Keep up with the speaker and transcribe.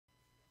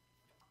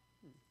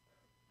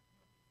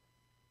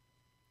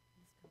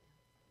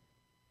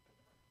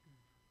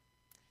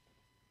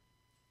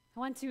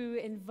want to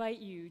invite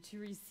you to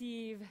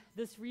receive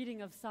this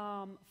reading of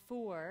Psalm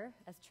 4,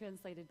 as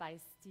translated by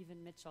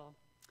Stephen Mitchell,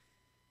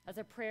 as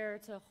a prayer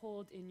to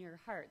hold in your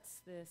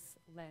hearts this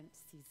Lent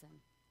season.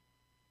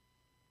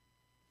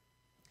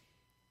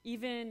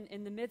 Even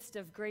in the midst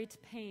of great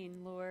pain,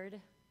 Lord,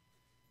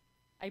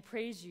 I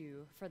praise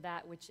you for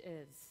that which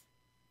is.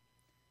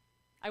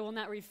 I will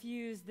not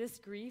refuse this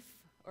grief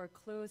or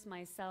close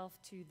myself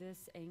to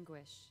this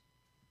anguish.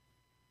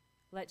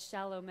 Let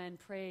shallow men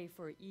pray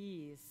for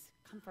ease,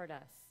 comfort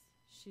us,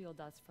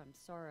 shield us from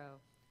sorrow.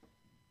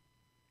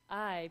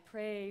 I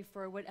pray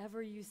for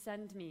whatever you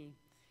send me,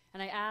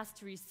 and I ask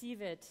to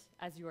receive it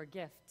as your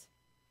gift.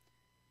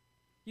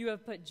 You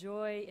have put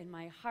joy in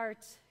my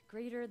heart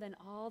greater than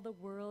all the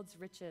world's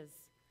riches.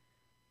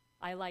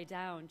 I lie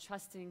down,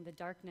 trusting the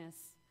darkness,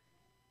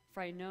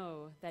 for I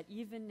know that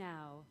even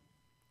now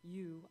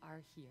you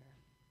are here.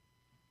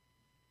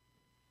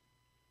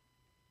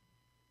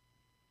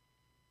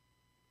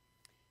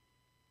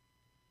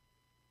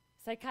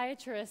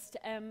 Psychiatrist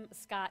M.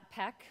 Scott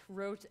Peck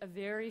wrote a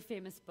very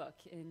famous book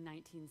in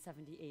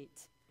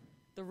 1978,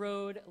 The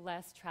Road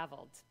Less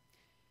Traveled,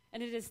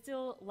 and it is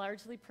still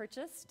largely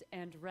purchased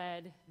and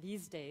read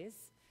these days.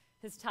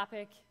 His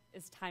topic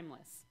is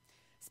timeless,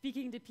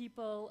 speaking to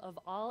people of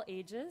all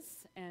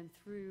ages and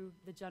through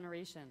the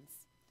generations.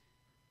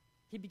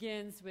 He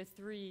begins with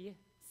 3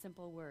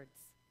 simple words: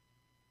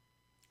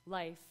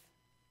 life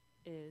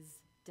is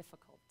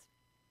difficult.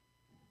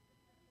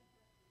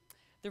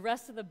 The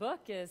rest of the book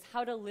is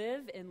how to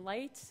live in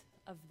light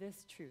of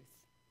this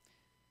truth,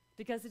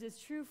 because it is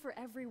true for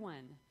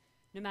everyone,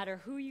 no matter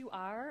who you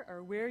are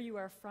or where you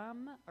are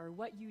from or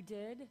what you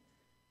did.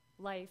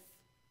 Life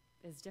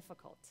is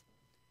difficult.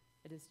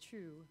 It is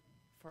true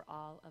for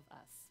all of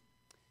us.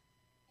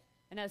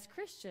 And as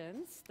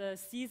Christians, the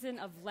season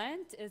of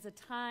Lent is a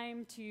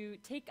time to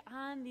take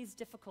on these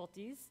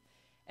difficulties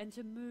and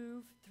to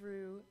move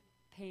through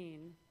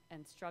pain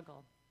and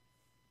struggle.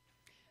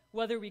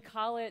 Whether we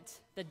call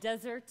it the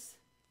desert,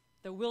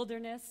 the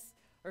wilderness,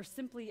 or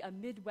simply a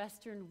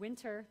Midwestern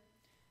winter,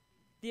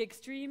 the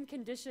extreme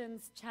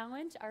conditions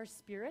challenge our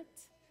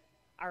spirit,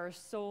 our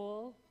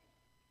soul,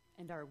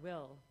 and our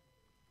will.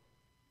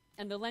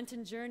 And the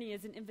Lenten journey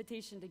is an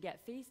invitation to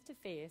get face to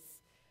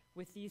face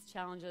with these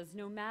challenges,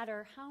 no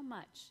matter how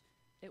much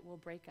it will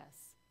break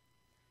us.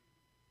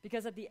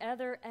 Because at the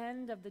other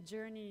end of the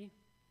journey,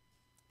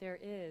 there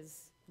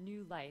is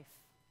new life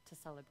to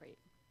celebrate.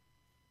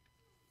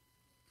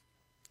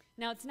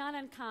 Now, it's not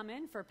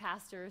uncommon for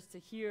pastors to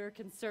hear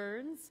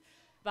concerns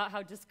about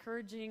how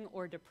discouraging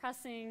or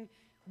depressing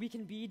we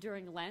can be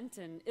during Lent,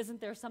 and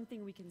isn't there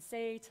something we can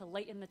say to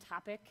lighten the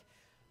topic,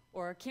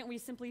 or can't we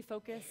simply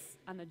focus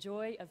on the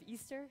joy of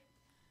Easter?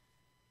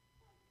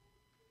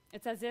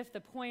 It's as if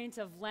the point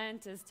of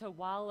Lent is to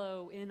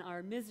wallow in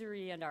our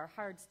misery and our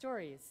hard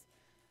stories.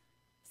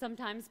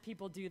 Sometimes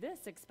people do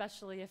this,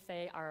 especially if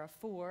they are a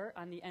 4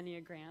 on the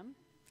Enneagram.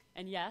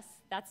 And yes,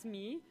 that's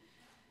me.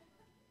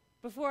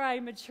 Before I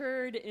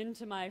matured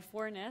into my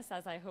 4-ness,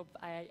 as I hope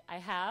I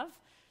have,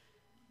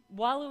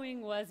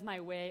 wallowing was my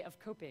way of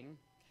coping.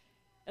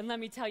 And let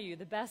me tell you,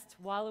 the best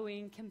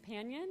wallowing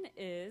companion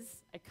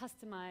is a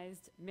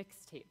customized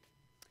mixtape.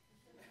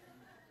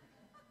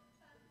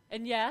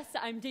 And yes,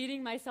 I'm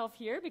dating myself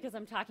here because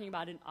I'm talking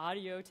about an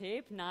audio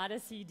tape, not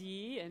a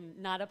CD, and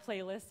not a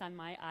playlist on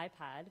my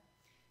iPad.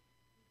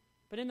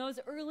 But in those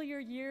earlier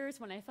years,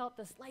 when I felt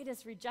the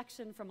slightest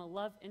rejection from a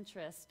love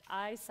interest,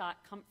 I sought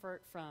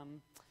comfort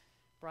from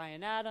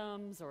Bryan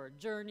Adams, or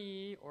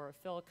Journey, or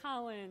Phil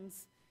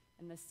Collins,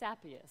 and the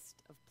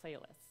sappiest of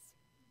playlists.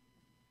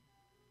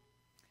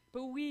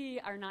 But we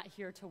are not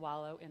here to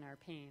wallow in our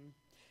pain.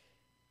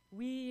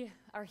 We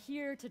are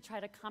here to try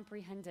to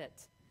comprehend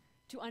it,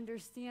 to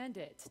understand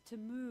it, to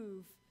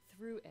move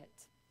through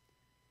it.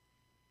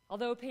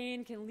 Although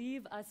pain can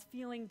leave us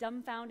feeling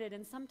dumbfounded,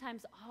 and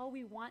sometimes all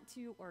we want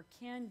to or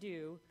can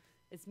do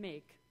is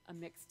make a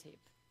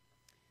mixtape.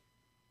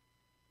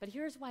 But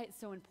here's why it's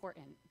so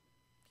important.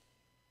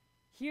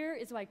 Here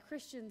is why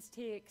Christians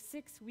take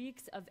 6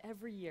 weeks of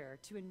every year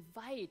to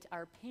invite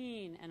our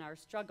pain and our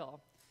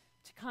struggle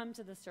to come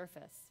to the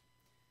surface.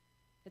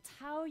 It's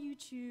how you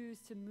choose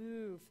to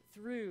move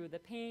through the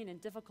pain and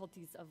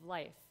difficulties of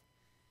life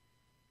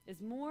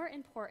is more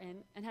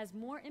important and has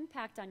more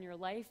impact on your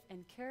life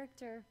and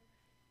character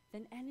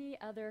than any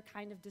other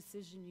kind of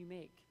decision you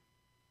make.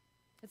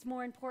 It's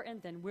more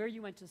important than where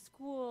you went to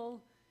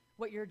school,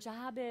 what your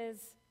job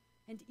is,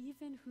 and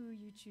even who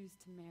you choose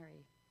to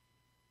marry.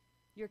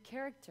 Your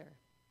character,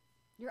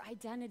 your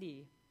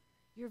identity,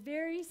 your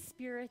very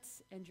spirit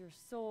and your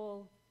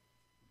soul,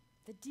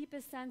 the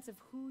deepest sense of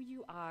who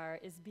you are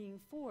is being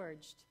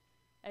forged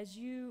as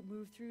you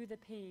move through the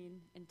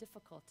pain and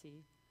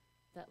difficulty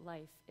that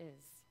life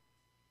is.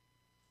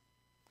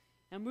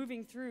 Now,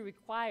 moving through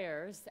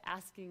requires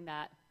asking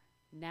that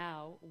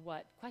now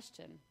what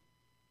question.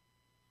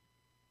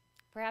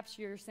 Perhaps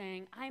you're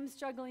saying, I'm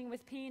struggling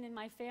with pain in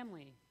my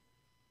family.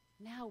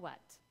 Now what?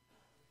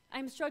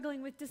 I'm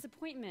struggling with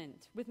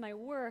disappointment with my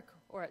work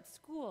or at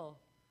school.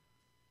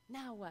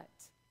 Now what?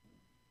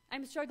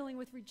 I'm struggling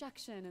with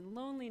rejection and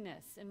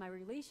loneliness in my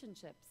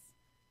relationships.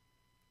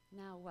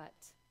 Now what?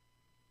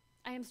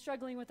 I am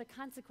struggling with the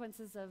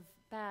consequences of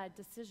bad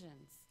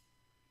decisions.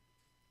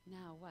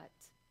 Now what?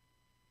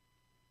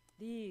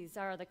 These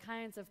are the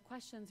kinds of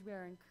questions we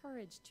are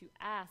encouraged to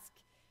ask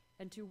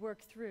and to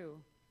work through,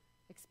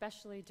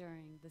 especially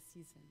during the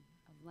season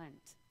of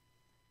Lent.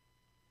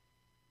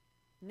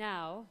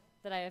 Now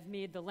that I have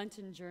made the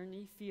Lenten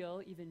journey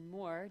feel even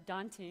more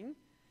daunting,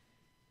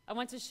 I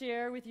want to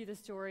share with you the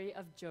story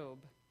of Job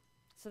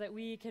so that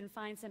we can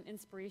find some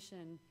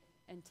inspiration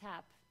and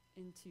tap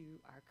into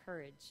our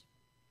courage.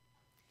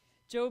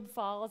 Job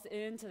falls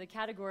into the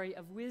category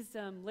of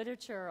wisdom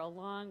literature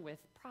along with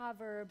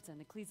Proverbs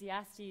and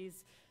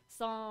Ecclesiastes,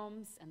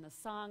 Psalms, and the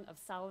Song of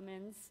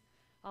Solomon's,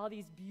 all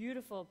these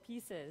beautiful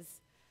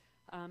pieces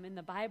in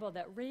the Bible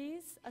that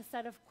raise a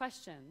set of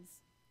questions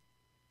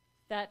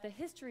that the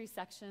history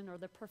section or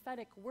the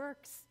prophetic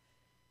works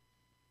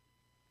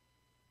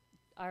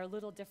are a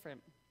little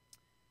different.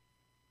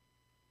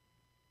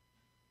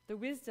 The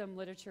wisdom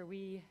literature,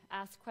 we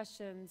ask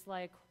questions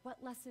like,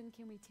 what lesson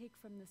can we take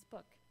from this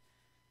book?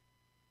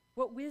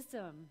 What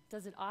wisdom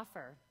does it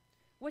offer?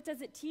 What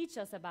does it teach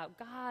us about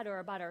God or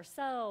about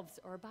ourselves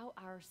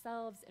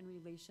in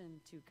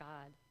relation to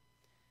God?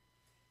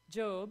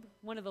 Job,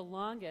 one of the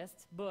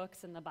longest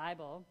books in the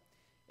Bible,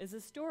 is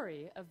a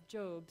story of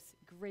Job's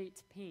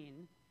great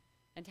pain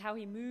and how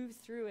he moves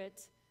through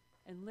it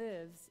and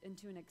lives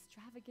into an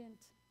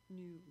extravagant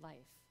new life.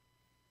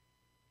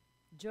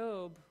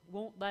 Job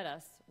won't let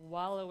us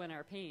wallow in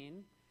our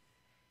pain.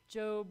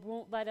 Job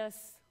won't let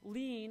us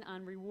lean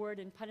on reward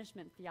and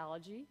punishment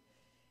theology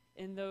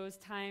in those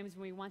times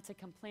when we want to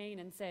complain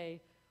and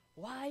say,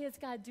 why is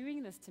God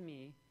doing this to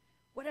me?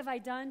 What have I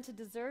done to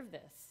deserve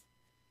this?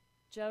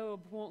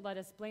 Job won't let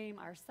us blame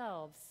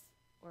ourselves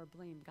or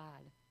blame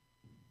God.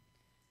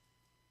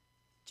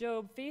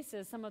 Job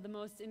faces some of the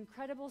most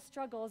incredible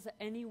struggles that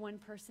any one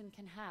person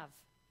can have.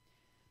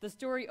 The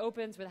story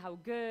opens with how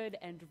good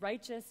and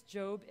righteous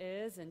Job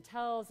is and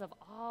tells of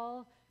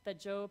all that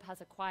Job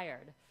has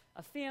acquired,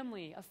 a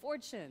family, a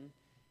fortune,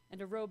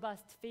 and a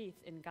robust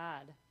faith in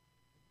God.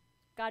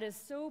 God is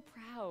so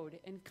proud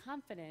and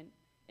confident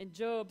in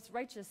Job's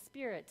righteous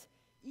spirit,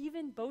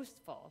 even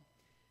boastful,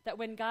 that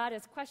when God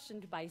is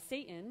questioned by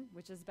Satan,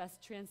 which is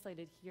best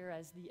translated here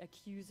as the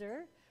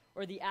accuser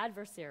or the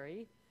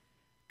adversary,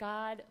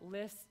 God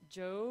lifts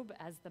Job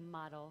as the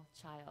model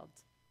child,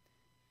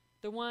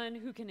 the one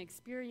who can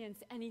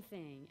experience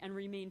anything and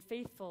remain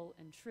faithful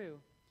and true.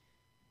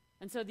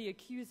 And so the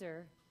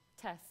accuser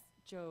tests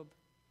Job,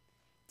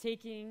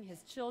 taking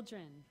his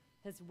children,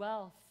 his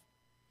wealth,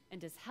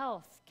 and his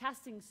health,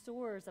 casting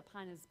sores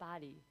upon his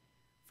body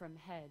from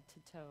head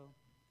to toe.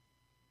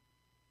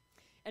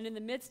 And in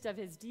the midst of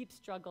his deep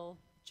struggle,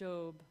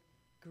 Job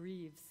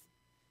grieves.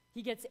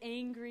 He gets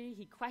angry,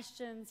 he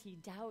questions, he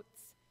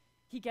doubts,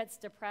 he gets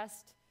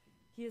depressed.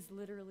 He is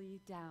literally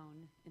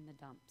down in the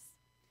dumps.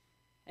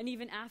 And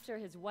even after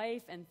his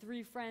wife and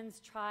 3 friends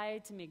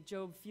tried to make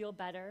Job feel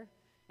better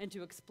and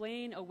to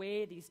explain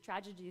away these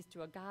tragedies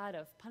to a God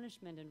of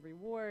punishment and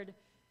reward,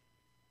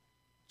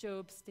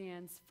 Job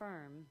stands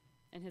firm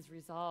in his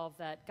resolve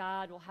that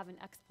God will have an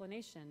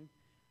explanation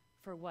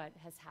for what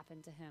has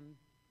happened to him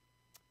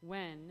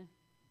when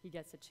he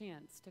gets a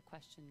chance to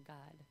question God.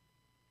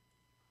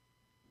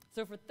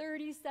 So for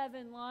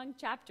 37 long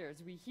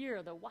chapters, we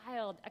hear the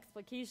wild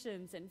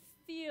explications and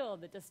feel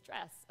the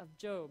distress of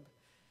Job.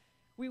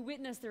 We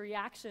witness the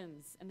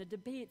reactions and the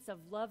debates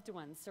of loved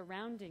ones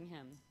surrounding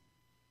him.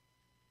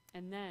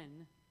 And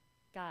then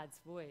God's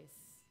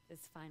voice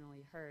is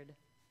finally heard.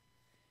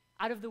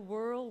 Out of the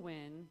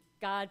whirlwind,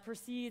 God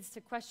proceeds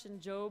to question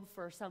Job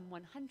for some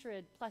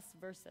 100 plus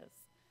verses.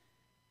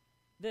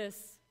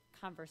 This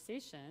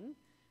conversation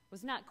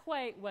was not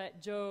quite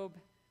what Job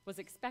was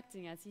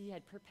expecting as he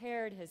had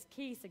prepared his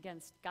case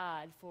against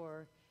God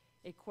for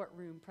a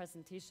courtroom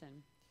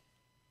presentation.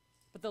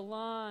 But the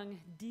long,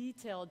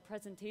 detailed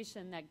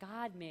presentation that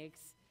God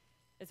makes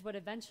is what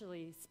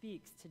eventually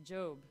speaks to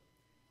Job,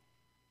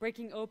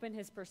 breaking open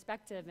his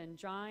perspective and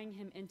drawing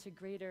him into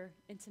greater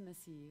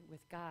intimacy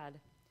with God.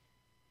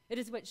 It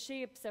is what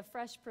shapes a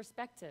fresh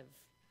perspective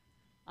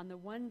on the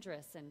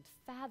wondrous and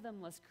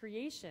fathomless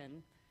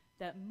creation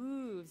that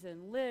moves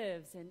and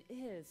lives and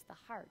is the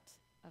heart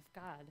of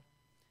God.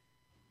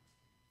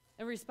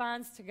 In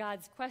response to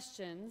God's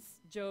questions,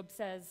 Job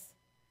says,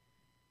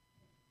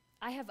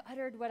 I have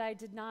uttered what I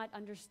did not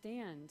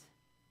understand,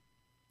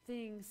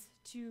 things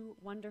too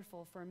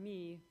wonderful for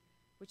me,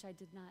 which I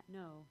did not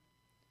know.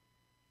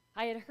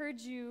 I had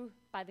heard you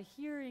by the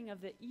hearing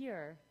of the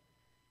ear,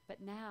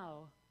 but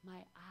now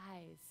my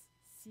eyes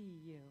see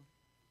you.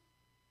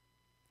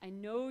 I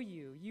know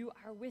you. You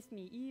are with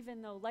me,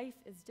 even though life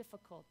is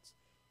difficult.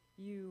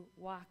 You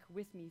walk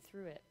with me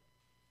through it.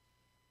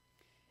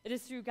 It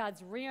is through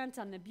God's rant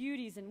on the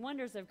beauties and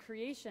wonders of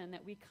creation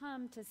that we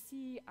come to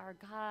see our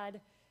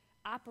God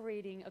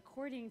operating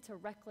according to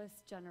reckless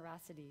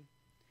generosity,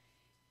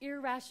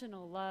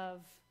 irrational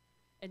love,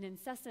 an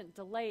incessant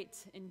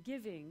delight in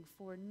giving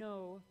for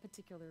no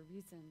particular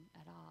reason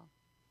at all.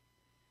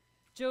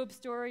 Job's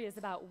story is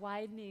about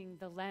widening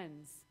the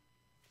lens.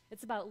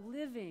 It's about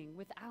living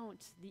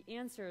without the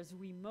answers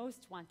we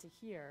most want to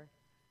hear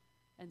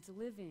and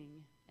living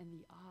in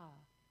the awe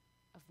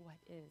of what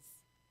is.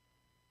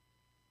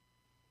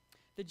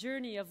 The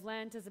journey of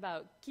Lent is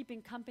about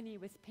keeping company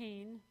with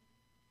pain,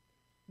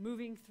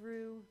 moving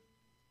through,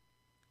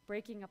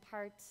 breaking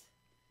apart,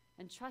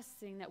 and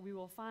trusting that we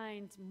will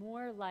find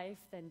more life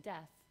than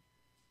death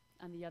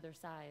on the other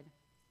side.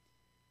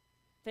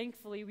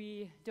 Thankfully,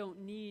 we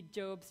don't need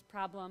Job's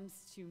problems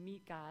to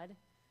meet God,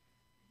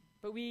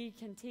 but we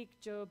can take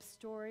Job's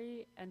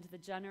story and the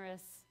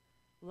generous,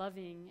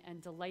 loving,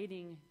 and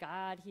delighting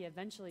God he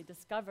eventually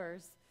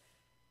discovers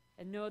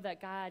and know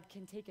that God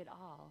can take it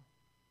all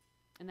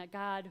and that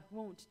God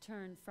won't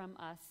turn from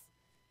us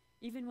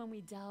even when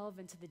we delve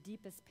into the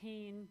deepest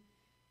pain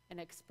and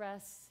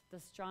express the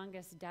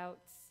strongest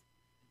doubts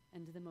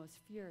and the most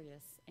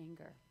furious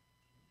anger.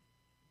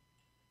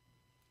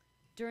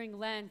 During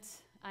Lent,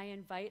 I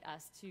invite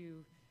us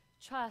to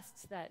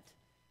trust that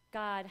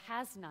God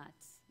has not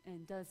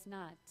and does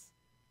not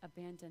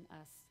abandon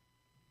us.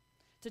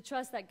 To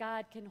trust that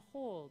God can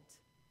hold,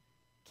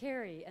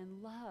 carry,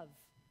 and love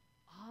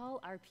all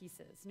our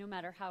pieces, no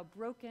matter how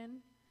broken,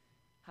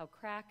 how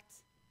cracked,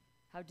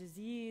 how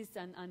diseased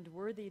and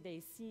unworthy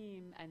they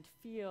seem and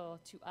feel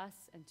to us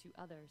and to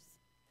others.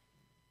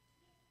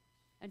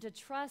 And to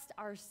trust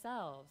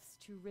ourselves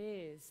to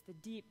raise the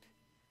deep,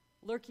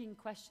 lurking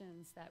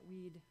questions that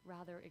we'd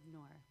rather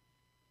ignore.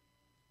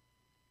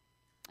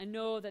 And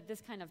know that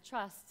this kind of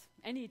trust,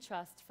 any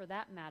trust for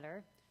that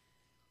matter,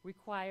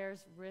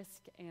 requires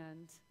risk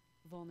and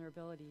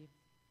vulnerability.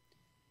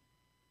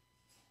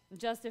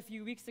 Just a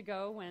few weeks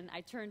ago, when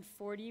I turned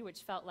 40,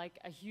 which felt like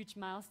a huge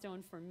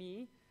milestone for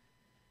me,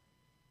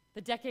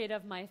 the decade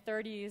of my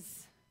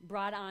 30s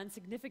brought on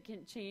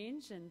significant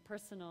change and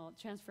personal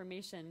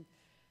transformation,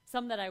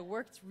 some that I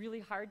worked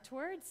really hard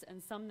towards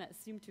and some that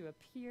seemed to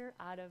appear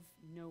out of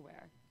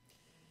nowhere.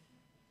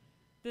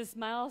 This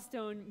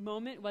milestone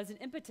moment was an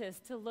impetus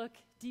to look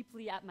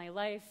deeply at my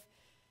life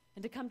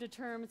and to come to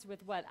terms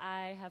with what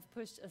I have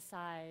pushed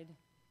aside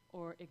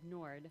or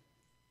ignored.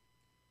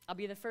 I'll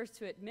be the first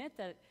to admit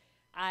that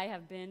I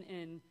have been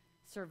in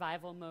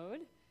survival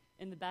mode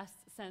in the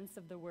best sense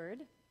of the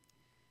word.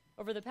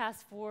 Over the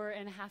past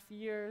 4.5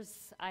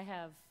 years, I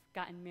have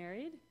gotten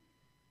married,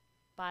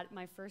 bought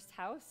my first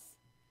house,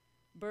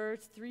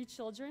 birthed 3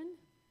 children,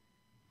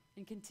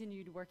 and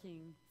continued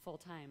working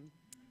full-time.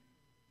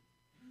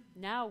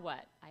 Now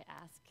what, I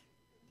ask?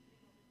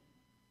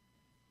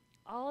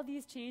 All of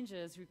these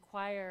changes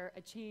require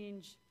a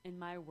change in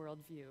my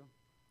worldview,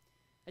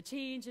 a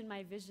change in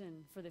my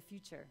vision for the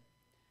future.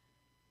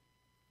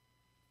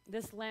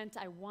 This Lent,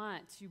 I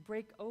want to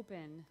break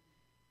open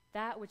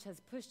that which has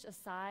pushed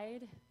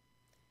aside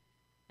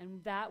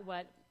and I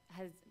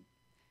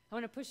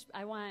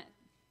want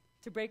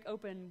to break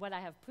open what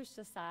I have pushed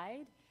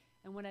aside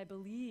and what I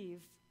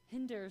believe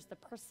hinders the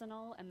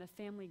personal and the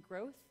family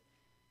growth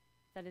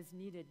that is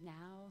needed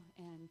now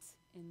and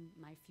in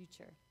my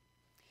future.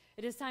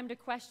 It is time to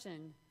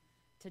question,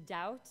 to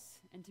doubt,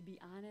 and to be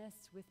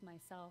honest with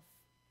myself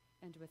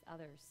and with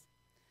others.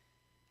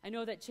 I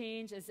know that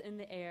change is in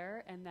the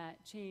air and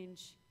that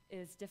change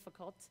is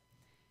difficult,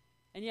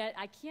 and yet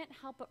I can't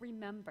help but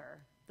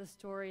remember the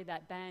story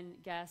that Ben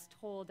Guest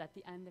told at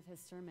the end of his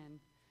sermon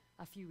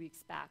a few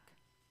weeks back.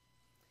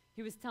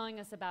 He was telling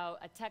us about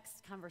a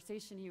text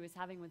conversation he was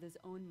having with his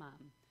own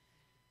mom,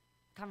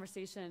 a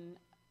conversation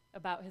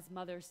about his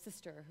mother's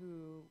sister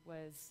who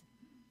was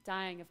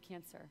dying of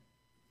cancer.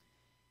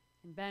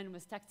 And Ben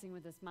was texting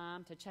with his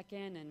mom to check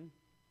in, and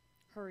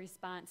her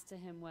response to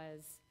him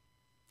was,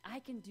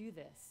 "I can do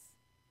this.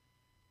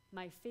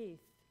 My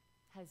faith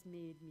has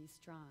made me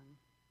strong."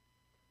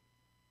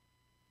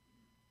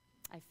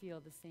 I feel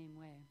the same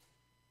way.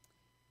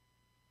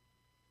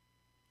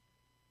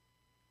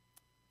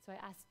 So I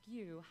ask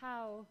you,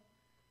 how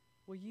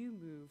will you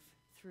move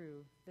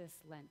through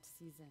this Lent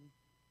season?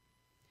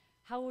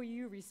 How will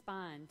you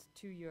respond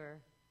to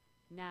your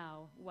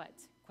now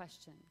what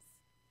questions?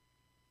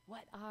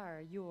 What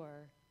are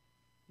your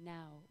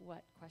now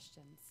what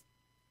questions?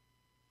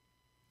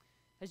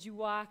 As you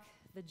walk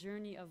the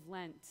journey of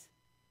Lent,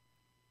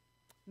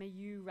 may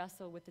you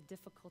wrestle with the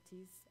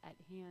difficulties at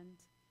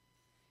hand.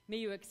 May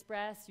you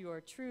express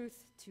your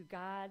truth to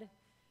God,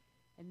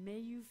 and may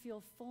you feel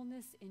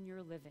fullness in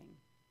your living,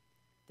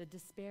 the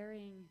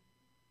despairing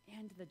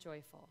and the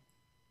joyful.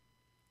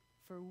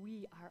 For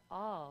we are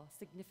all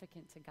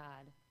significant to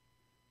God,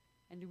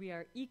 and we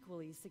are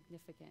equally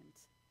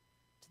significant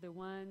to the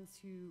ones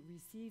who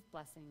receive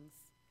blessings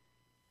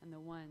and the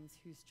ones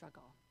who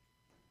struggle.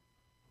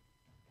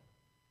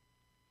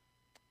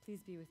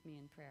 Please be with me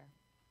in prayer.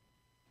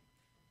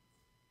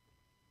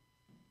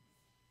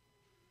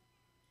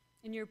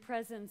 In your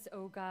presence,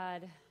 O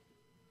God,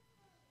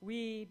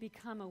 we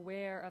become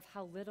aware of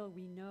how little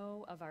we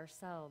know of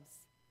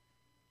ourselves,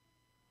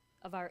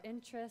 of our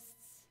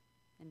interests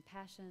and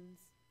passions,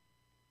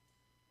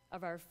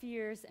 of our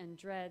fears and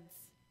dreads,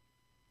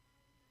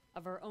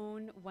 of our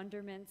own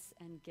wonderments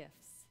and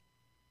gifts.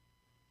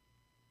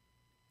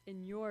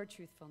 In your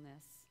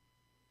truthfulness,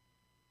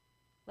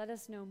 let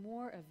us know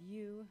more of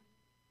you,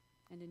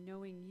 and in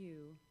knowing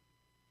you,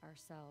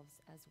 ourselves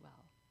as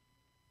well.